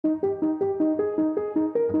Welcome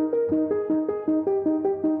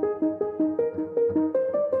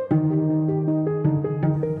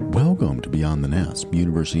to Beyond the Nest,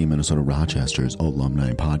 University of Minnesota Rochester's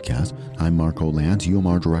alumni podcast. I'm Marco Lance,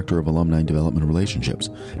 UMR Director of Alumni Development Relationships.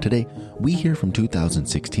 Today, we hear from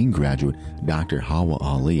 2016 graduate Dr. Hawa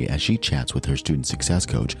Ali as she chats with her student success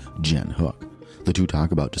coach, Jen Hook. The two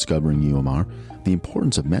talk about discovering UMR, the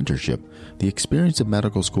importance of mentorship, the experience of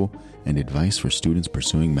medical school, and advice for students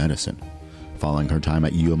pursuing medicine. Following her time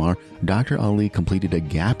at UMR, Dr. Ali completed a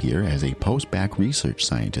gap year as a post-bac research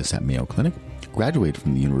scientist at Mayo Clinic, graduated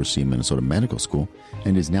from the University of Minnesota Medical School,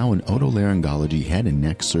 and is now an otolaryngology head and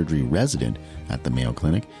neck surgery resident at the Mayo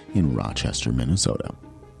Clinic in Rochester, Minnesota.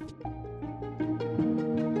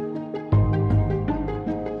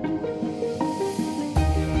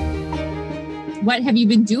 What have you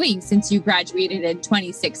been doing since you graduated in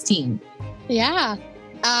 2016? Yeah.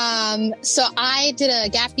 So I did a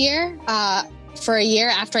gap year for a year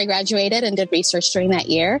after I graduated and did research during that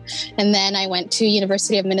year. And then I went to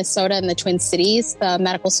University of Minnesota in the Twin Cities, the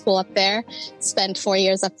medical school up there, spent 4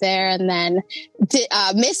 years up there, and then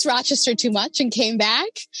missed Rochester too much and came back.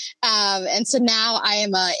 And so now I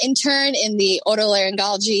am an intern in the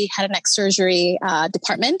otolaryngology head and neck surgery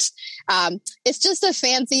department. It's just a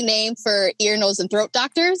fancy name for ear, nose, and throat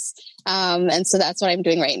doctors. And so that's what I'm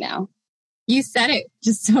doing right now. You said it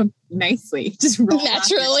just so nicely, just rolled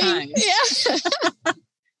naturally. Off your tongue. Yeah.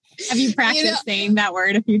 Have you practiced saying that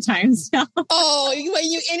word a few times now? Oh,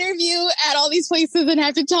 when you interview at all these places and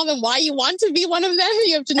have to tell them why you want to be one of them,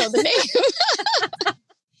 you have to know the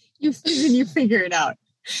name. You figure it out.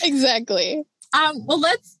 Exactly. Well,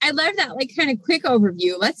 I love that kind of quick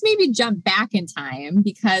overview. Let's maybe jump back in time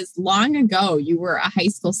because long ago you were a high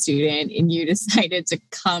school student and you decided to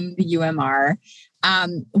come to UMR.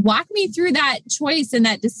 Walk me through that choice and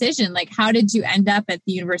that decision. How did you end up at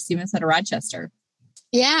the University of Minnesota Rochester?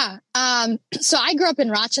 Yeah. So I grew up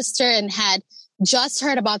in Rochester and had just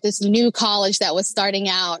heard about this new college that was starting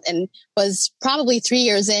out and was probably 3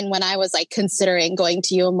 years in when I was considering going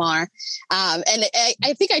to UMR. And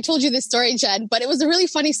I think I told you this story, Jen, but it was a really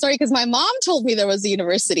funny story because my mom told me there was a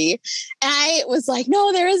university. And I was like,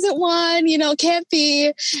 no, there isn't one, can't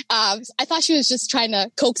be. I thought she was just trying to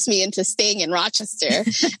coax me into staying in Rochester.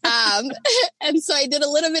 And so I did a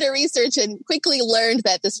little bit of research and quickly learned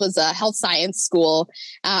that this was a health science school.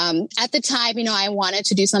 At the time, I wanted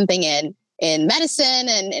to do something in medicine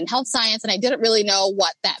and in health science. And I didn't really know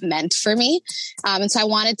what that meant for me. And so I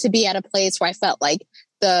wanted to be at a place where I felt like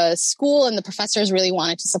the school and the professors really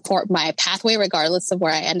wanted to support my pathway, regardless of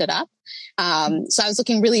where I ended up. So I was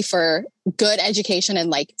looking really for good education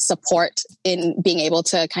and support in being able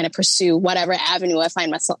to kind of pursue whatever avenue I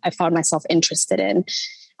found myself interested in.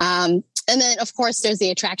 And then of course there's the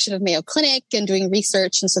attraction of Mayo Clinic and doing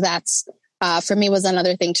research. And so that's, for me was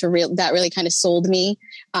another thing that really kind of sold me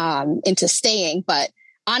into staying. But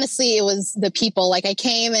honestly, it was the people. I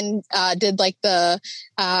came and did I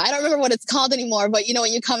don't remember what it's called anymore, but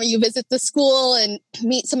when you come and you visit the school and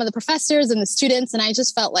meet some of the professors and the students, and I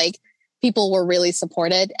just felt like people were really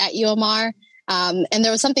supported at UMR. And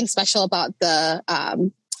there was something special about the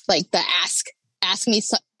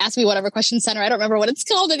Ask Me Whatever Question Center. I don't remember what it's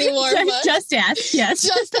called anymore. But Just Ask, yes.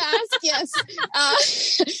 Just Ask, yes.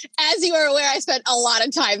 As you are aware, I spent a lot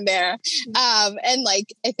of time there. And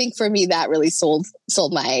I think for me, that really sold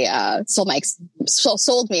me as a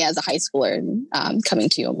high schooler and coming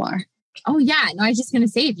to UMR. Oh yeah. No, I was just going to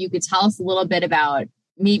say, if you could tell us a little bit about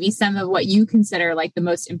maybe some of what you consider the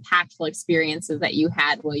most impactful experiences that you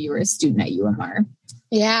had while you were a student at UMR.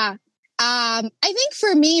 Yeah. I think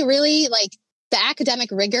for me, really, the academic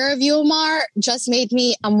rigor of UMR just made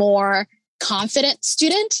me a more confident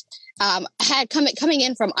student. Coming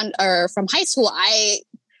in from high school, I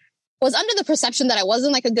was under the perception that I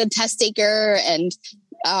wasn't a good test taker and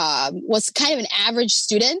was kind of an average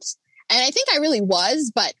student. And I think I really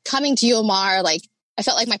was, but coming to UMR, I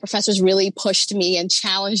felt like my professors really pushed me and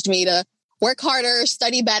challenged me to work harder,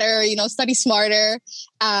 study better, study smarter.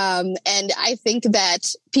 And I think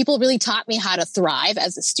that people really taught me how to thrive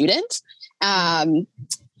as a student. And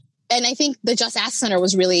I think the Just Ask Center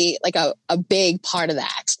was really a big part of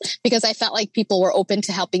that because I felt like people were open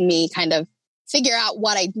to helping me kind of figure out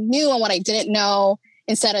what I knew and what I didn't know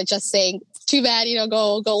instead of just saying, too bad,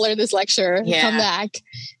 go learn this lecture and come back.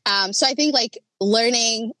 So I think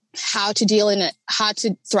learning how to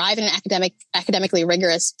thrive in an academically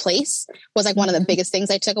rigorous place was one of the biggest things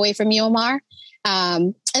I took away from UMR.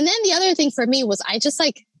 And then the other thing for me was I just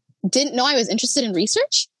didn't know I was interested in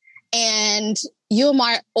research. And,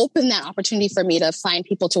 UMR opened that opportunity for me to find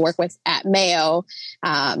people to work with at Mayo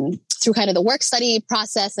through kind of the work study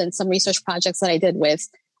process and some research projects that I did with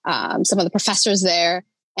some of the professors there.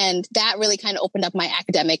 And that really kind of opened up my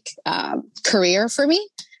academic career for me.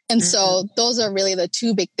 And so those are really the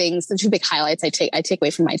two big things, the two big highlights I take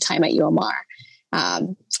away from my time at UMR.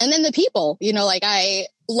 And then the people, like I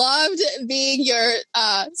loved being your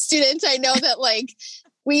student. I know that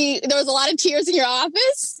there was a lot of tears in your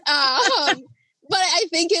office. But I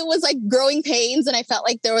think it was like growing pains, and I felt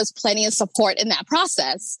like there was plenty of support in that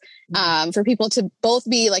process for people to both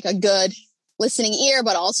be like a good listening ear,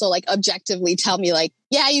 but also like objectively tell me like,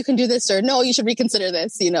 yeah, you can do this, or no, you should reconsider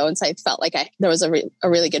this, And so I felt like there was a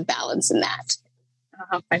really good balance in that. Oh,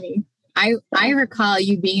 how funny. I recall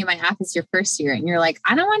you being in my office your first year, and you're like,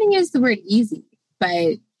 I don't want to use the word easy,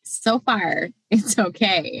 but so far it's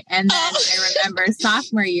okay. And then I remember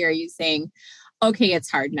sophomore year you saying, okay, it's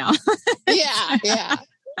hard now. Yeah.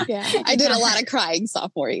 I did a lot of crying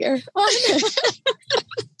sophomore year.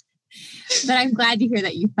 But I'm glad to hear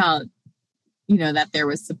that you felt, that there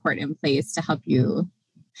was support in place to help you.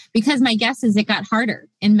 Because my guess is it got harder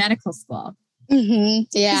in medical school. Mm-hmm.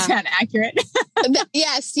 Yeah. Is that accurate?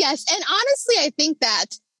 Yes. And honestly, I think that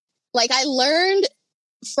I learned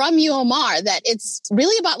from UMR that it's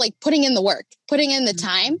really about putting in the work, putting in the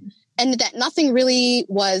time. And that nothing really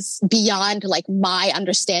was beyond my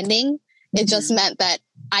understanding. It just meant that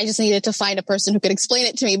I just needed to find a person who could explain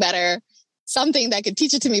it to me better, something that could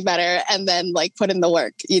teach it to me better, and then put in the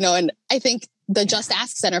work, And I think the Just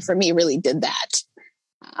Ask Center for me really did that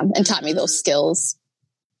and taught me those skills.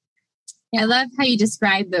 I love how you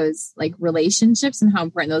describe those relationships and how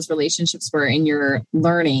important those relationships were in your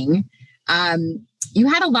learning. You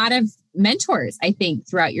had a lot of mentors, I think,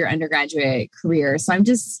 throughout your undergraduate career. So I'm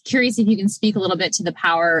just curious if you can speak a little bit to the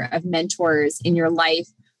power of mentors in your life,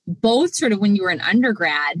 both sort of when you were an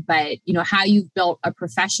undergrad, but how you've built a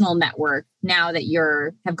professional network now that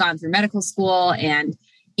have gone through medical school, and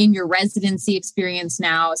in your residency experience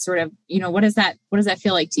now, sort of, what does that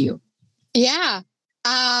feel like to you? Yeah.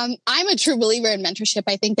 I'm a true believer in mentorship.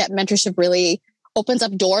 I think that mentorship really opens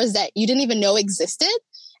up doors that you didn't even know existed.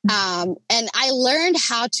 And I learned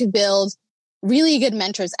how to build really good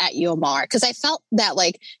mentors at UMR because I felt that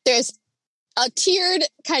there's a tiered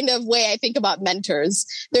kind of way I think about mentors.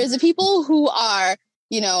 There's the people who are,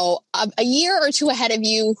 a year or two ahead of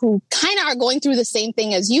you who kind of are going through the same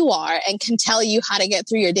thing as you are and can tell you how to get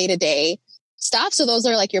through your day-to-day stuff. So those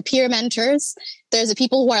are your peer mentors. There's the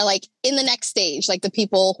people who are in the next stage, the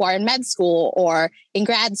people who are in med school or in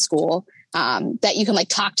grad school, that you can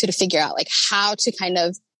talk to figure out how to kind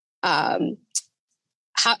of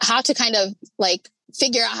how to kind of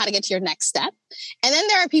figure out how to get to your next step. And then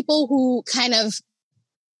there are people who kind of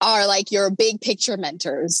are your big picture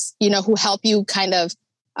mentors, who help you kind of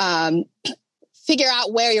figure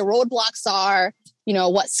out where your roadblocks are,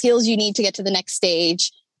 what skills you need to get to the next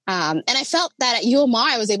stage. And I felt that at UMR,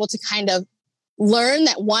 I was able to kind of learn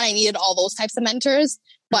that one, I needed all those types of mentors,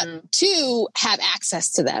 but two, have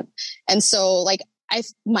access to them. And so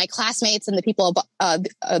my classmates and the people,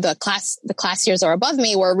 the class years or above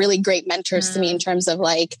me were really great mentors to me in terms of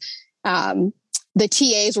the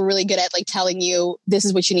TAs were really good at telling you, this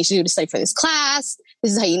is what you need to do to study for this class.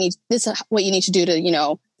 This is what you need to do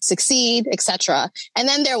to, succeed, etc. And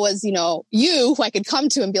then there was, you who I could come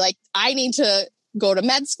to and be like, I need to go to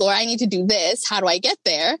med school. Or I need to do this. How do I get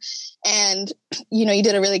there? And, you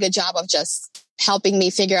did a really good job of just helping me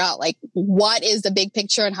figure out what is the big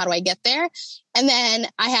picture and how do I get there? And then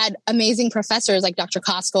I had amazing professors like Dr.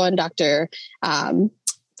 Costco and Dr.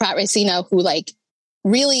 Pratt-Racina who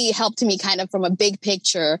really helped me kind of from a big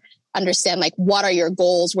picture understand what are your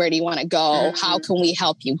goals? Where do you want to go? How can we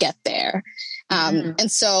help you get there? And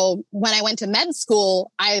so when I went to med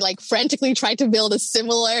school, I frantically tried to build a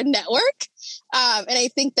similar network. And I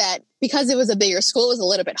think that because it was a bigger school, it was a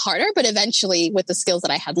little bit harder, but eventually with the skills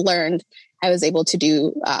that I had learned, I was able to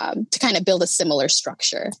do, to kind of build a similar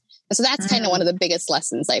structure. And so that's kind of one of the biggest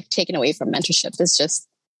lessons I've taken away from mentorship is just,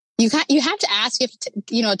 you have to ask, you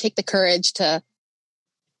have to, take the courage to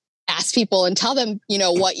ask people and tell them,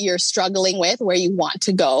 what you're struggling with, where you want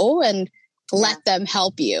to go and let them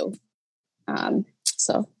help you.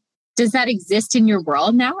 So does that exist in your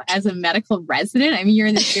world now as a medical resident? I mean, you're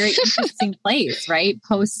in this very interesting place, right?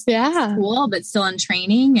 Post school, but still in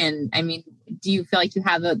training. And I mean, do you feel like you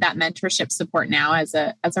have that mentorship support now as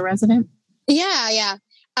a resident? Yeah.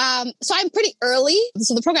 So I'm pretty early.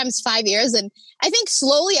 So the program is 5 years. And I think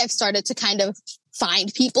slowly I've started to kind of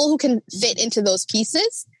find people who can fit into those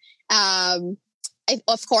pieces.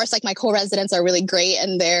 Of course, my co-residents are really great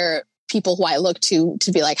and they're people who I look to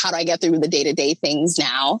be like, how do I get through the day-to-day things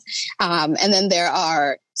now? And then there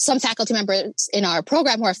are some faculty members in our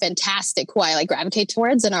program who are fantastic, who I like gravitate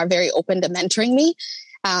towards and are very open to mentoring me.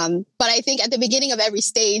 But I think at the beginning of every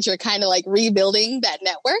stage, you're kind of like rebuilding that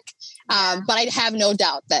network. But I have no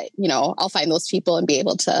doubt that, I'll find those people and be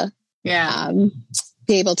able to,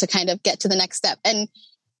 kind of get to the next step. And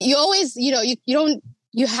you always, you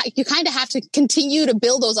kind of have to continue to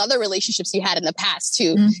build those other relationships you had in the past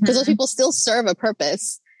too, because those people still serve a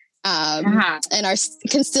purpose, and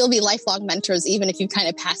can still be lifelong mentors, even if you kind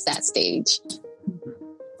of pass that stage.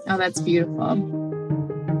 Oh, that's beautiful.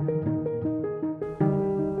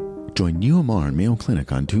 Join UMR and Mayo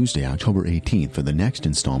Clinic on Tuesday, October 18th for the next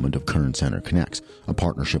installment of Kern Center Connects, a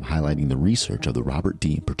partnership highlighting the research of the Robert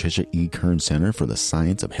D. and Patricia E. Kern Center for the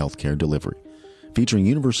Science of Healthcare Delivery. Featuring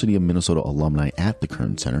University of Minnesota alumni at the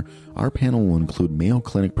Kern Center, our panel will include Mayo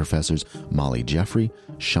Clinic professors Molly Jeffrey,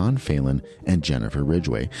 Sean Phelan, and Jennifer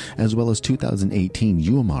Ridgway, as well as 2018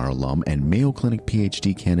 UMR alum and Mayo Clinic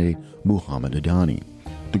PhD candidate Muhammad Adani.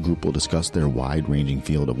 The group will discuss their wide-ranging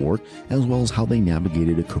field of work, as well as how they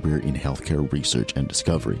navigated a career in healthcare research and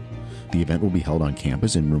discovery. The event will be held on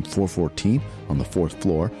campus in room 414 on the 4th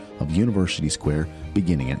floor of University Square,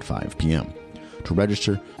 beginning at 5 p.m. To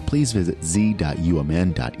register, please visit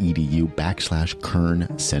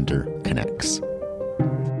z.umn.edu/Kern Center Connects.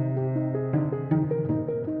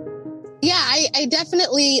 Yeah, I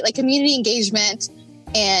definitely like community engagement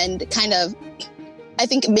and kind of, I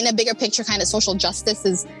think in a bigger picture, kind of social justice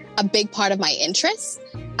is a big part of my interests.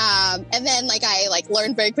 And then I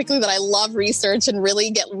learned very quickly that I love research and really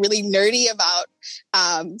get really nerdy about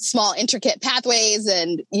small intricate pathways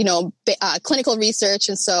and, clinical research.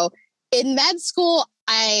 And so in med school,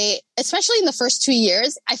 especially in the first 2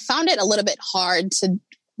 years, I found it a little bit hard to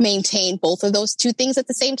maintain both of those two things at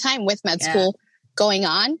the same time with med school going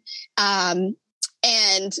on.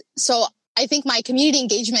 And so I think my community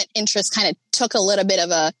engagement interest kind of took a little bit of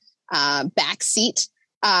a backseat.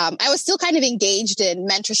 I was still kind of engaged in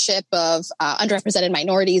mentorship of underrepresented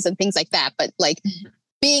minorities and things like that, but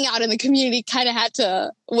being out in the community kind of had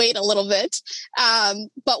to wait a little bit.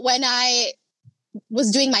 But when I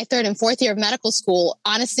was doing my 3rd and 4th year of medical school,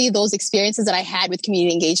 honestly, those experiences that I had with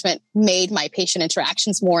community engagement made my patient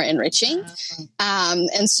interactions more enriching.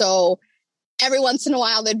 And so every once in a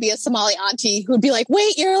while, there'd be a Somali auntie who'd be like,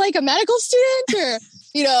 wait, you're like a medical student? Or,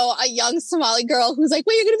 a young Somali girl who's like,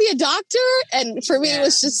 wait, you're going to be a doctor? And for me, it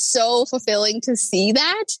was just so fulfilling to see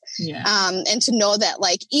that. And to know that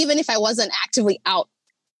even if I wasn't actively out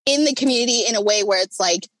in the community in a way where it's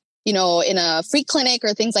in a free clinic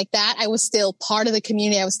or things like that, I was still part of the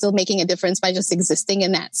community. I was still making a difference by just existing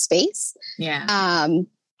in that space. And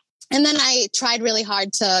then I tried really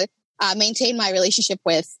hard to maintain my relationship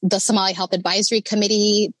with the Somali Health Advisory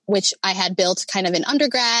Committee, which I had built kind of in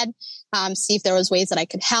undergrad, see if there was ways that I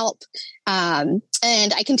could help. And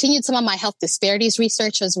I continued some of my health disparities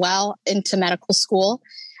research as well into medical school.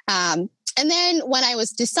 And then when I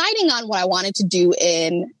was deciding on what I wanted to do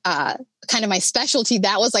in kind of my specialty,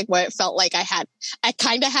 that was where it felt like I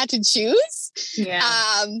kind of had to choose.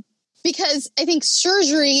 Because I think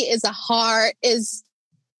surgery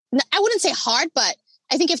I wouldn't say hard, but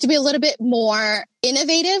I think you have to be a little bit more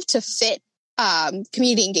innovative to fit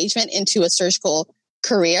community engagement into a surgical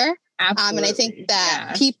career. And I think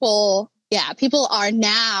that people are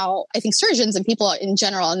now, I think surgeons and people in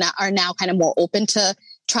general are now kind of more open to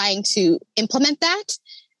trying to implement that.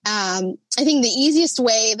 I think the easiest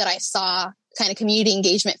way that I saw kind of community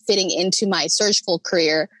engagement fitting into my surgical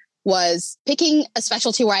career was picking a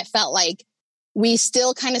specialty where I felt like we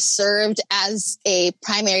still kind of served as a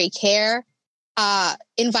primary care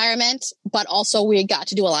environment, but also we got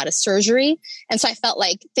to do a lot of surgery. And so I felt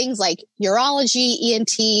like things like urology,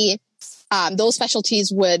 ENT, those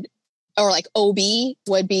specialties or OB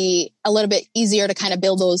would be a little bit easier to kind of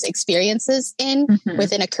build those experiences in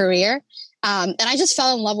within a career. And I just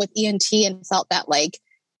fell in love with ENT and felt that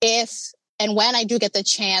if and when I do get the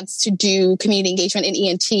chance to do community engagement in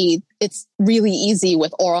ENT, it's really easy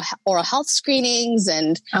with oral health screenings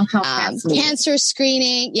and cancer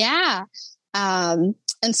screening.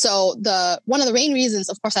 And so one of the main reasons,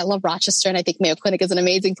 of course, I love Rochester and I think Mayo Clinic is an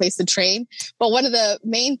amazing place to train. But one of the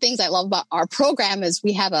main things I love about our program is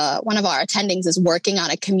we have one of our attendings is working on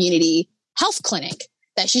a community health clinic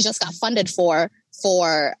that she just got funded for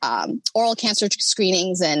oral cancer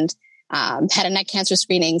screenings and head and neck cancer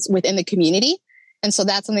screenings within the community. And so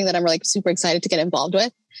that's something that I'm really super excited to get involved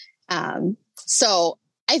with. So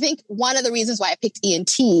I think one of the reasons why I picked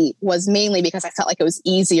ENT was mainly because I felt like it was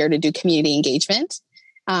easier to do community engagement.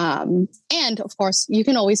 And of course, you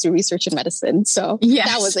can always do research in medicine. So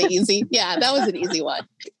that was an easy one.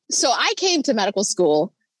 So I came to medical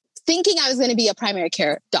school thinking I was going to be a primary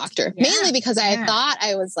care doctor, mainly because I thought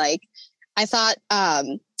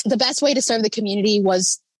the best way to serve the community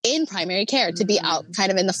was in primary care, to be out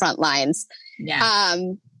kind of in the front lines. Yeah.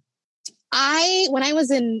 When I was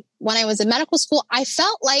in medical school, I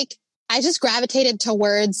felt like I just gravitated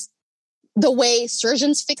towards the way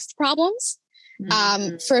surgeons fixed problems.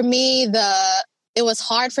 For me, it was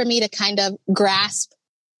hard for me to kind of grasp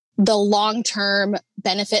the long-term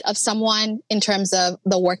benefit of someone in terms of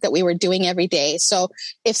the work that we were doing every day. So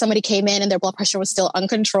if somebody came in and their blood pressure was still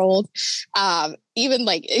uncontrolled, even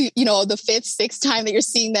like, the fifth, sixth time that you're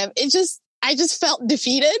seeing them, I just felt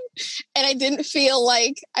defeated, and I didn't feel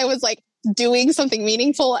like I was like doing something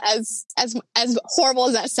meaningful, as horrible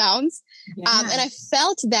as that sounds. And I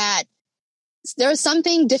felt that there was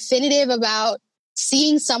something definitive about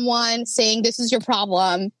seeing someone saying, this is your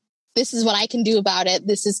problem, this is what I can do about it,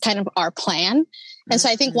 this is kind of our plan. And so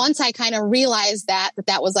I think once I kind of realized that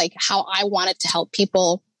was like how I wanted to help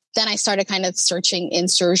people, then I started kind of searching in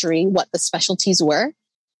surgery what the specialties were.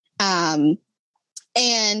 And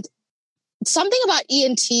something about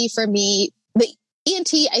ENT for me, the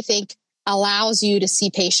ENT, I think, allows you to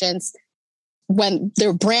see patients when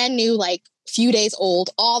they're brand new, like few days old,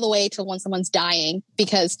 all the way to when someone's dying,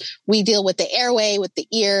 because we deal with the airway, with the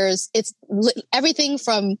ears. It's everything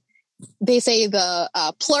from, they say, the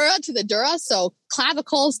pleura to the dura, so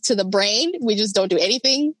clavicles to the brain. We just don't do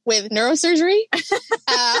anything with neurosurgery.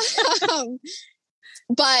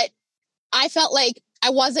 But I felt like I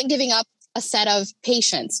wasn't giving up a set of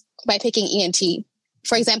patients by picking ENT.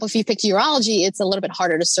 For example, if you picked urology, it's a little bit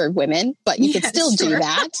harder to serve women, but you could still do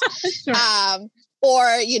that. Or,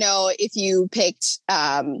 if you picked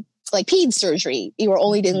like ped surgery, you were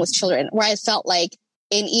only dealing with children, where I felt like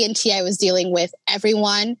in ENT, I was dealing with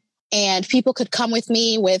everyone, and people could come with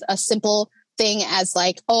me with a simple thing as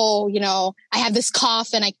like, I have this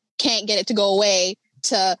cough and I can't get it to go away,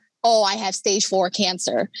 to, I have stage 4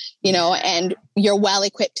 cancer, and you're well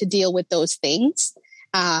equipped to deal with those things.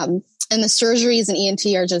 And the surgeries in ENT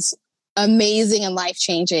are just amazing and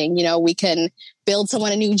life-changing. We can build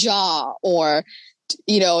someone a new jaw, or,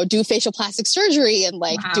 do facial plastic surgery and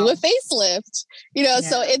do a facelift,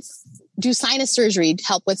 so it's do sinus surgery,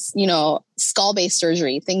 help with, skull-based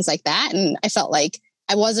surgery, things like that. And I felt like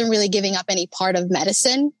I wasn't really giving up any part of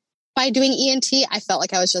medicine by doing ENT. I felt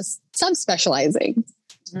like I was just subspecializing.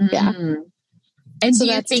 Yeah. And so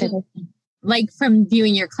do you think, like, from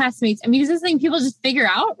viewing your classmates, I mean, is this something people just figure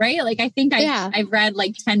out, right? Like, I think I've read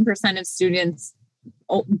like 10% of students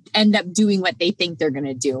end up doing what they think they're going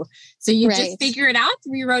to do. So you just figure it out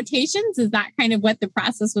through your rotations. Is that kind of what the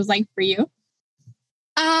process was like for you?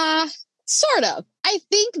 Sort of. I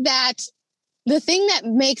think that the thing that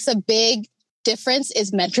makes a big difference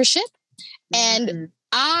is mentorship. And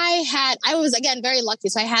I was, again, very lucky.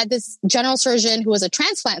 So I had this general surgeon who was a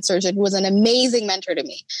transplant surgeon who was an amazing mentor to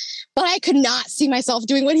me, but I could not see myself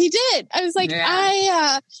doing what he did. I was like,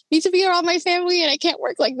 I need to be around my family and I can't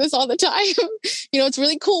work like this all the time. It's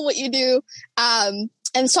really cool what you do.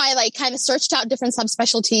 And so I kind of searched out different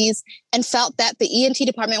subspecialties and felt that the ENT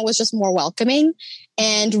department was just more welcoming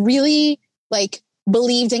and really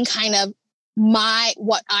believed in kind of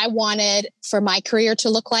what I wanted for my career to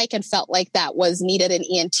look like, and felt like that was needed in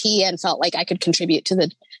ENT, and felt like I could contribute to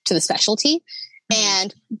the specialty.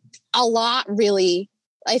 And a lot really,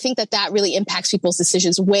 I think that really impacts people's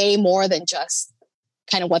decisions way more than just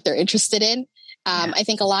kind of what they're interested in. I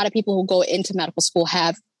think a lot of people who go into medical school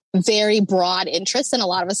have very broad interests, and a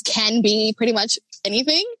lot of us can be pretty much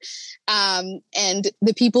anything. And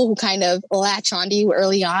the people who kind of latch onto you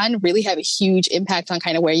early on really have a huge impact on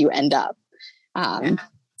kind of where you end up.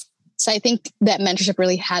 So I think that mentorship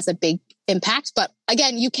really has a big impact, but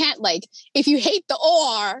again, you can't if you hate the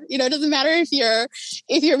OR, it doesn't matter if your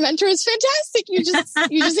mentor is fantastic, you just hate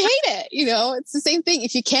it. It's the same thing.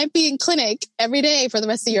 If you can't be in clinic every day for the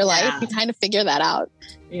rest of your life, you kind of figure that out.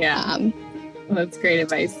 Yeah. Well, that's great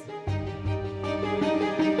advice.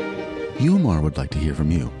 UMR would like to hear from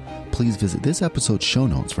you. Please visit this episode's show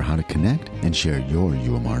notes for how to connect and share your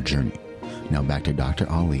UMR journey. Now back to Dr.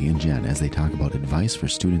 Ali and Jen as they talk about advice for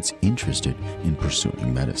students interested in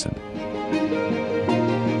pursuing medicine.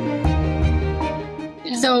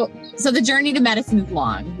 So the journey to medicine is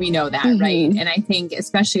long. We know that, right? And I think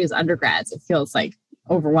especially as undergrads, it feels like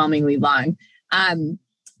overwhelmingly long.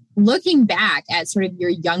 Looking back at sort of your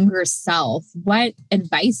younger self, what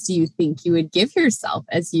advice do you think you would give yourself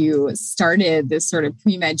as you started this sort of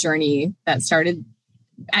pre-med journey that started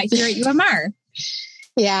here at UMR?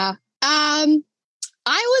 Yeah.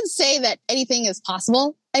 I would say that anything is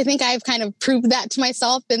possible. I think I've kind of proved that to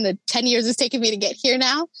myself in the 10 years it's taken me to get here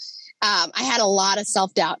now. I had a lot of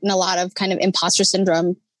self-doubt and a lot of kind of imposter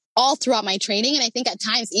syndrome all throughout my training. And I think at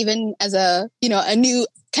times, even as a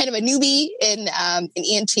newbie in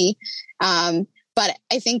ENT. But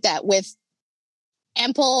I think that with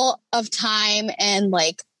ample of time and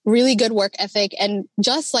like really good work ethic and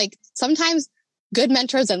just like sometimes good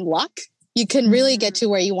mentors and luck, you can really get to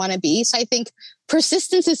where you want to be. So I think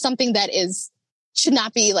persistence is something that should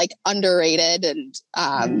not be like underrated. And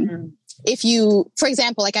if you, for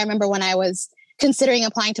example, like I remember when I was considering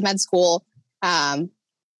applying to med school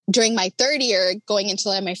during my third year, going into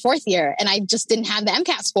my fourth year, and I just didn't have the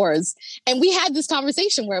MCAT scores. And we had this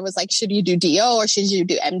conversation where it was like, should you do DO or should you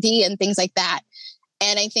do MD and things like that?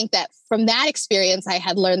 And I think that from that experience, I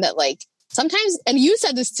had learned that like sometimes, and you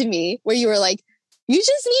said this to me where you were like, you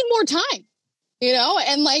just need more time,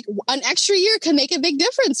 and like an extra year can make a big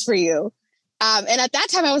difference for you. And at that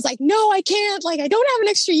time I was like, no, I can't, like, I don't have an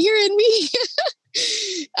extra year in me.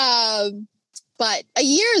 But a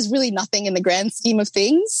year is really nothing in the grand scheme of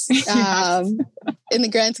things, in the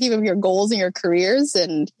grand scheme of your goals and your careers.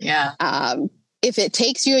 And if it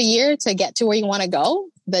takes you a year to get to where you want to go,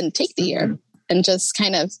 then take the year and just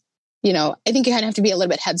kind of, I think you kind of have to be a little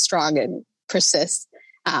bit headstrong and persist,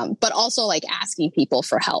 but also like asking people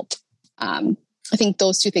for help. I think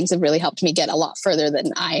those two things have really helped me get a lot further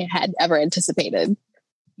than I had ever anticipated.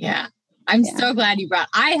 Yeah. I'm so glad you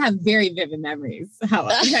I have very vivid memories how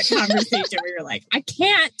that conversation where you're like, I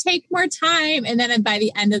can't take more time. And then by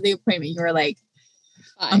the end of the appointment, you were like,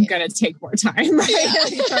 I'm going to take more time. Right? Yeah.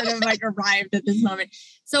 You sort of like arrived at this moment.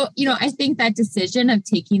 So, I think that decision of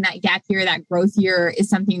taking that gap year, that growth year is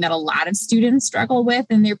something that a lot of students struggle with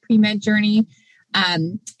in their pre-med journey.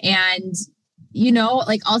 And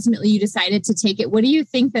like ultimately you decided to take it. What do you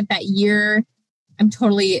think that year, I'm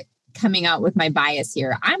totally coming out with my bias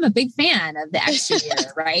here. I'm a big fan of the extra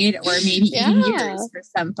year, right? Or maybe even years for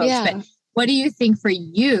some folks. Yeah. But what do you think for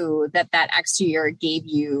you that extra year gave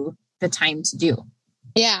you the time to do?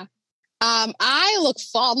 Yeah. I look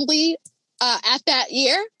fondly at that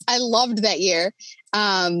year. I loved that year.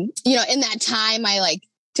 In that time I like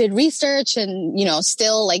did research and,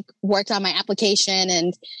 still like worked on my application,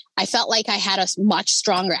 and I felt like I had a much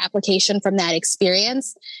stronger application from that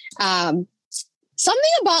experience.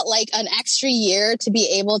 Something about like an extra year to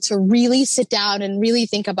be able to really sit down and really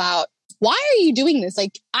think about, why are you doing this?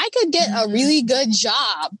 Like I could get a really good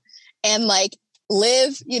job and like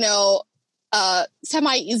live, a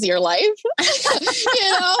semi-easier life, at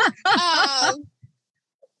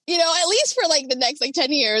least for like the next like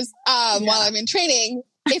 10 years, while I'm in training,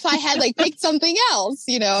 if I had like picked something else,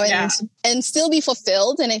 and still be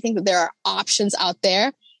fulfilled. And I think that there are options out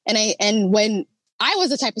there. And when I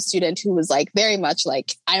was the type of student who was like very much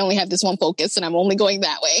like, I only have this one focus and I'm only going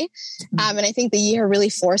that way. And I think the year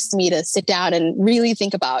really forced me to sit down and really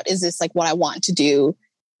think about, is this like what I want to do?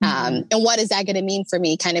 And what is that going to mean for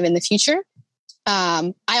me kind of in the future?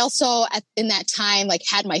 I also in that time, like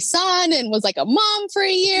had my son and was like a mom for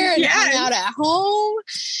a year and hung out at home.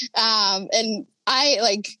 And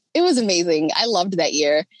it was amazing. I loved that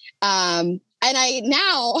year. And I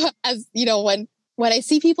now, as when I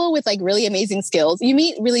see people with like really amazing skills, you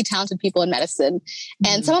meet really talented people in medicine.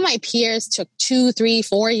 And some of my peers took 2, 3,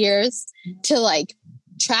 4 years to like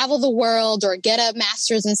travel the world or get a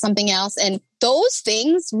master's in something else. And those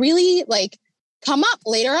things really like come up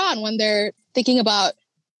later on when they're thinking about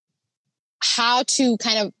how to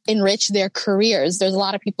kind of enrich their careers. There's a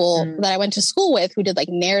lot of people that I went to school with who did like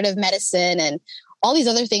narrative medicine and all these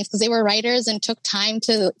other things because they were writers and took time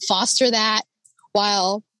to foster that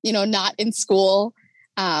while not in school.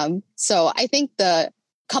 So I think the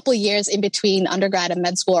couple of years in between undergrad and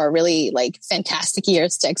med school are really like fantastic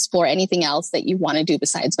years to explore anything else that you want to do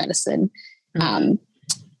besides medicine.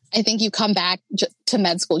 I think you come back to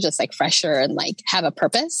med school just like fresher and like have a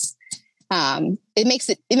purpose. It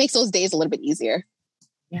makes those days a little bit easier.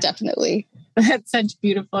 Yeah. Definitely. That's such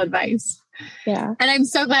beautiful advice. Yeah. And I'm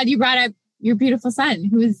so glad you brought up your beautiful son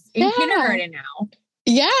who's in kindergarten now.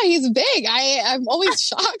 Yeah, he's big. I'm always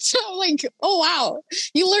shocked. I'm like, oh wow,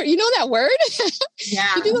 you know that word?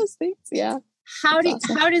 Yeah, you do those things. Yeah. How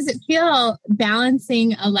does it feel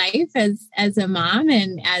balancing a life as a mom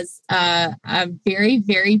and as a very,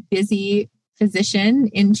 very busy physician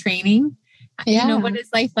in training? Yeah. What is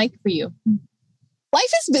life like for you?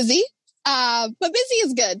 Life is busy, but busy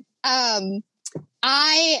is good.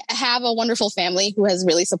 I have a wonderful family who has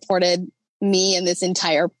really supported me in this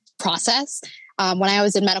entire process. When I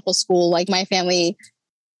was in medical school, like my family,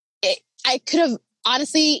 I could have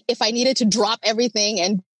honestly, if I needed to drop everything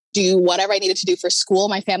and do whatever I needed to do for school,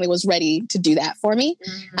 my family was ready to do that for me.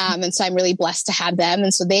 And so I'm really blessed to have them.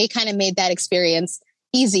 And so they kind of made that experience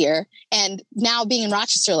easier. And now being in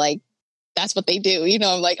Rochester, like, that's what they do. You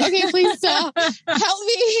know, I'm like, okay, please help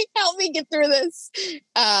me get through this.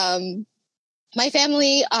 My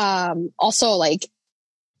family also like,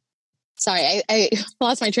 sorry, I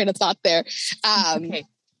lost my train of thought there. Okay.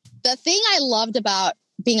 The thing I loved about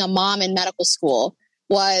being a mom in medical school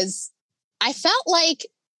was I felt like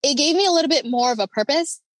it gave me a little bit more of a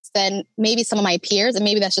purpose than maybe some of my peers. And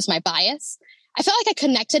maybe that's just my bias. I felt like I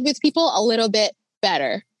connected with people a little bit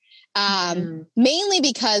better. Mainly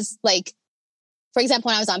because, like, for example,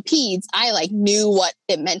 when I was on peds, I like knew what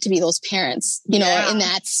it meant to be those parents, you know, in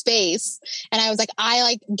that space. And I was like, I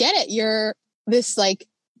like get it. You're this like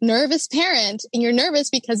nervous parent and you're nervous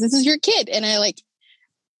because this is your kid. And I like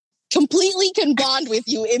completely can bond with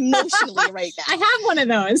you emotionally right now. I have one of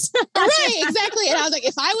those. Right, exactly. And I was like,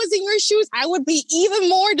 if I was in your shoes, I would be even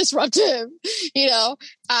more disruptive, you know?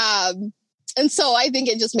 And so I think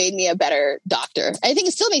it just made me a better doctor. I think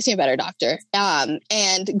it still makes me a better doctor.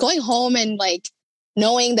 And going home and like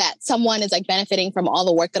knowing that someone is like benefiting from all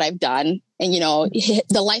the work that I've done, and, you know,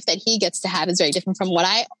 the life that he gets to have is very different from what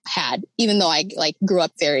I had, even though I like grew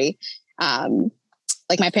up very,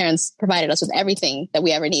 like my parents provided us with everything that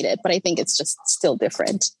we ever needed, but I think it's just still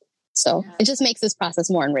different. So it just makes this process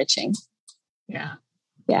more enriching. Yeah.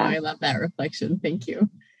 Yeah. Oh, I love that reflection. Thank you.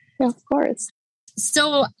 Yeah, of course.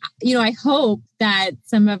 So, you know, I hope that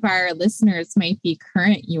some of our listeners might be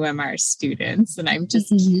current UMR students. And I'm just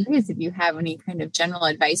curious if you have any kind of general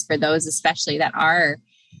advice for those, especially that are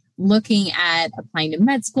looking at applying to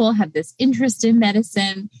med school, have this interest in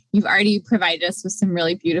medicine. You've already provided us with some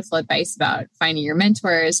really beautiful advice about finding your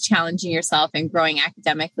mentors, challenging yourself, and growing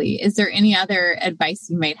academically. Is there any other advice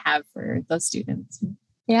you might have for those students?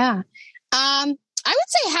 Yeah. I would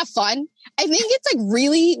say have fun. I think it's like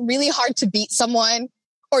really, really hard to beat someone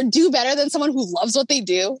or do better than someone who loves what they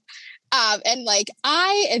do. And like,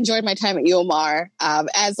 I enjoyed my time at UMR,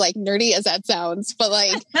 as like nerdy as that sounds, but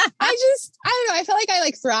like, I don't know. I felt like I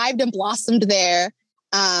like thrived and blossomed there.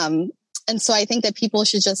 And so I think that people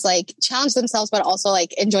should just like challenge themselves, but also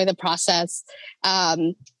like enjoy the process.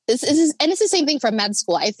 This is, and it's the same thing for med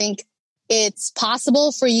school. I think it's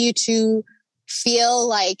possible for you to feel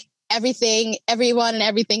like everyone and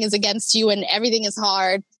everything is against you and everything is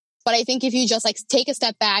hard. But I think if you just like take a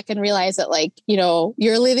step back and realize that, like, you know,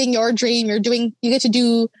 you're living your dream, you get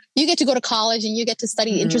to go to college and you get to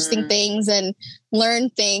study interesting things and learn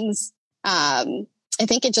things. I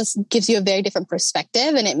think it just gives you a very different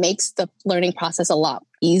perspective, and it makes the learning process a lot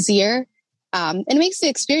easier. And it makes the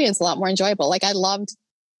experience a lot more enjoyable. Like, I loved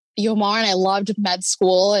UMR and I loved med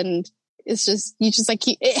school, and it's just,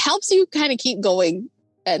 it helps you kind of keep going,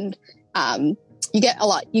 and, you get a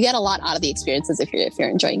lot out of the experiences if you're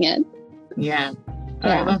enjoying it. Yeah. Oh,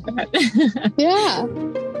 I love that. Yeah.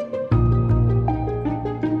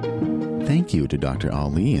 Thank you to Dr.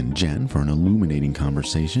 Ali and Jen for an illuminating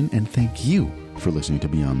conversation, and thank you for listening to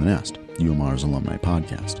Beyond the Nest, UMR's alumni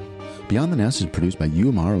podcast. Beyond the Nest is produced by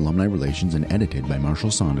UMR Alumni Relations and edited by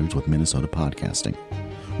Marshall Saunders with Minnesota Podcasting.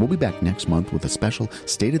 We'll be back next month with a special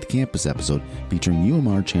State of the Campus episode featuring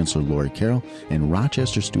UMR Chancellor Lori Carroll and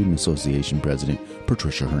Rochester Student Association President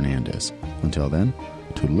Patricia Hernandez. Until then,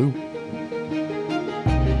 toodaloo.